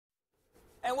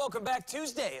And welcome back.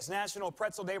 Tuesday is National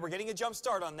Pretzel Day. We're getting a jump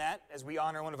start on that as we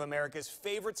honor one of America's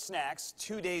favorite snacks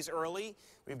 2 days early.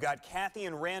 We've got Kathy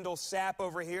and Randall Sapp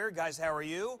over here. Guys, how are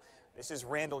you? This is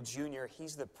Randall Jr.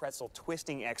 He's the pretzel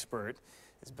twisting expert.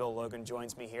 As Bill Logan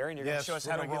joins me here, and you're going to show us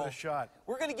how to roll. Give it a shot.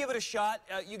 We're going to give it a shot.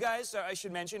 You guys, I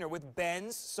should mention, are with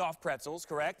Ben's soft pretzels,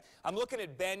 correct? I'm looking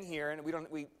at Ben here, and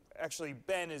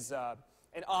Ben is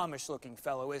an Amish-looking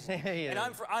fellow, isn't he? Yeah. And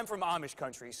I'm from Amish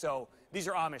country, so these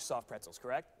are Amish soft pretzels,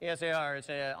 correct? Yes, they are. It's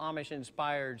an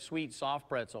Amish-inspired sweet soft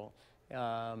pretzel.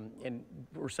 And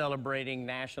we're celebrating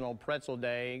National Pretzel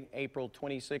Day, April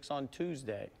 26th on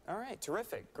Tuesday. All right,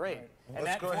 terrific, great. Right. And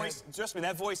that voice, trust me,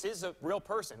 that voice is a real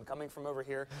person coming from over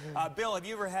here. Bill, have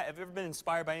you ever been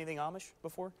inspired by anything Amish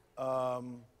before? Yeah,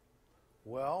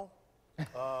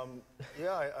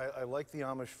 I like the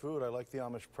Amish food. I like the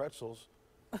Amish pretzels.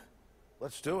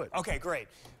 Let's do it. Okay, great.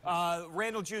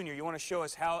 Randall Jr., you want to show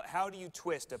us how do you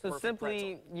twist a perfect pretzel? So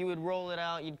simply, you would roll it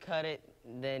out, you'd cut it,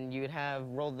 then you would have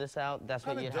rolled this out. That's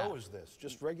what you'd have. What kind of dough is this?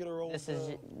 Just regular old This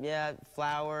is, yeah,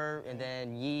 flour and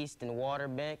then yeast and water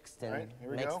mixed and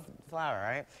mixed flour, all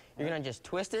right? You're going to just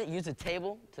twist it, use a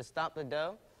table to stop the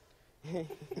dough. Hold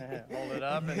it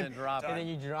up and then drop it. And then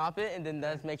you drop it, and then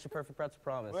that makes your perfect pretzel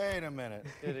promise. Wait a minute.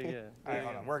 Do it again. All right,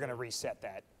 hold on. We're going to reset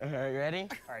that. All right, ready?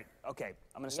 All right, okay.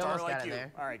 I'm going to start like you.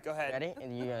 All right, go ahead. Ready?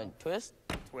 And you're going to twist.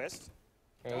 Twist.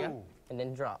 There you go. And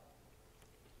then drop.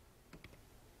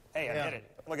 Hey, I did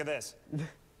it. Look at this.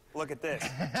 Look at this.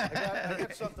 I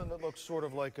got something that looks sort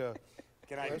of like a...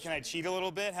 Can I cheat a little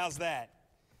bit? How's that?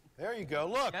 There you go.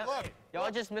 Look, look.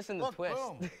 Y'all just missing the twist.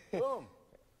 Boom, boom.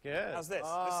 Good. How's this?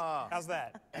 How's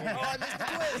that? Oh, I missed the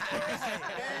twist.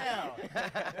 Damn.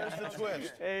 There's the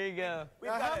twist. There you go.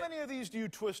 Now, how many of these do you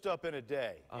twist up in a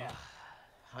day?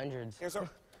 Hundreds. Here's our...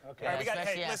 Okay. All right,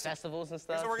 Especially at festivals and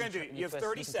stuff. Here's what we're going to do. You have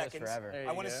 30 seconds.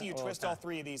 I want to see you All twist all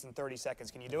 3 of these in 30 seconds.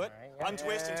 Can you do it?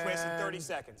 Untwist and twist in 30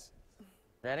 seconds.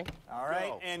 Ready? All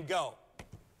right, and go.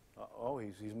 Oh,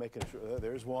 he's making sure.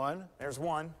 There's one. There's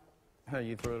one.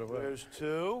 You threw it away. There's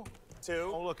two.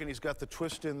 Two. Oh, look, and he's got the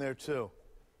twist in there, too.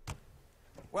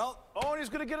 Well. Oh, and he's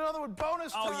going to get another one.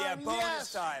 Bonus time. Oh, yeah,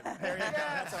 bonus time. There you go.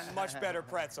 That's a much better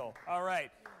pretzel. All right.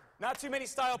 Not too many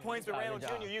style points, but Randall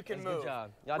Jr., you can move. Good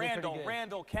job. Y'all did pretty good.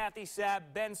 Randall, Kathy Sapp,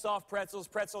 Ben Soft Pretzels,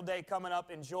 Pretzel Day coming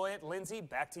up. Enjoy it. Lindsay,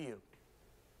 back to you.